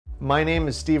My name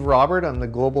is Steve Robert. I'm the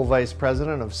Global Vice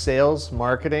President of Sales,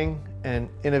 Marketing, and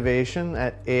Innovation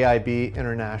at AIB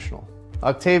International.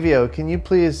 Octavio, can you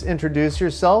please introduce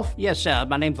yourself? Yes,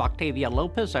 my name's Octavio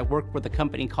Lopez. I work with a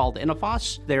company called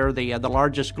Innovos. They're the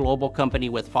largest global company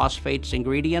with phosphates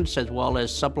ingredients as well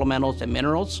as supplementals and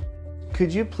minerals.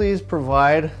 Could you please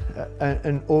provide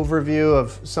an overview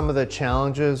of some of the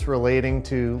challenges relating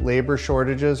to labor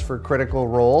shortages for critical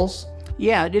roles?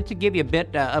 Yeah, just to give you a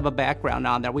bit of a background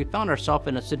on that, we found ourselves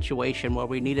in a situation where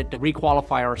we needed to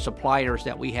requalify our suppliers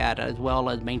that we had as well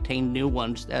as maintain new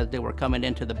ones as they were coming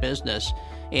into the business.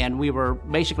 And we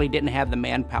basically didn't have the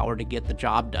manpower to get the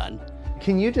job done.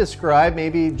 Can you describe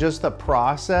maybe just the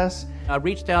process? I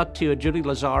reached out to Judy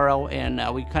Lazaro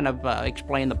and we kind of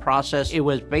explained the process. It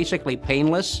was basically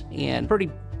painless and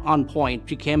pretty on point.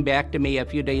 She came back to me a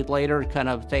few days later and kind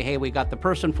of say, hey, we got the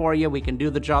person for you. We can do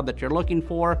the job that you're looking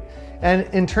for. And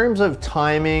in terms of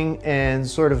timing and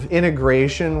sort of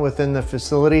integration within the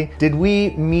facility, did we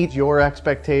meet your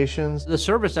expectations? The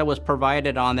service that was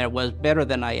provided on there was better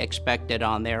than I expected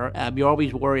on there. You're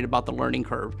always worried about the learning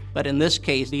curve. But in this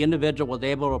case, the individual was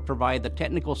able to provide the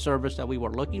technical service that we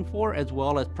were looking for, as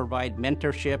well as provide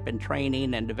mentorship and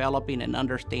training and developing and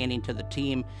understanding to the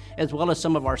team, as well as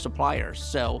some of our suppliers.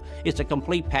 So it's a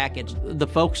complete package. The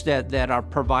folks that are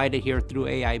provided here through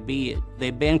AIB,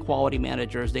 they've been quality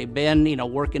managers, they've been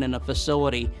working in a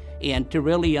facility, and to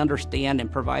really understand and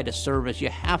provide a service, you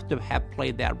have to have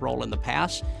played that role in the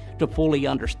past to fully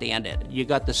understand it. You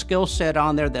got the skill set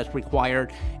on there that's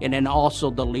required, and then also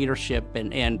the leadership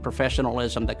and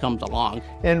professionalism that comes along.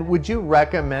 And would you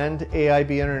recommend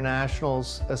AIB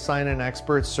International's Assign an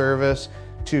Expert service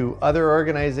to other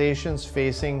organizations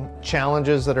facing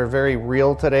challenges that are very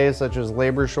real today, such as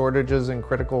labor shortages in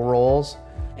critical roles?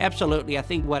 Absolutely. I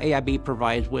think what AIB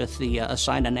provides with the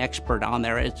Assign an Expert on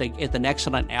there is it's an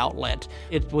excellent outlet.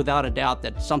 It's without a doubt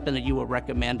that something that you would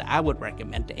recommend, I would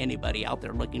recommend to anybody out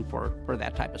there looking for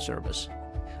that type of service.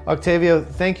 Octavio,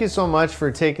 thank you so much for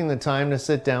taking the time to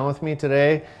sit down with me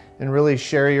today and really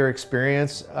share your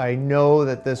experience. I know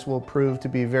that this will prove to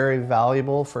be very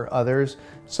valuable for others,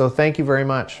 so thank you very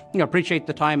much. I appreciate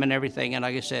the time and everything, and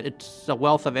like I said, it's a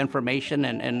wealth of information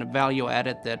and value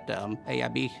added that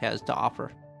AIB has to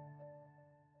offer.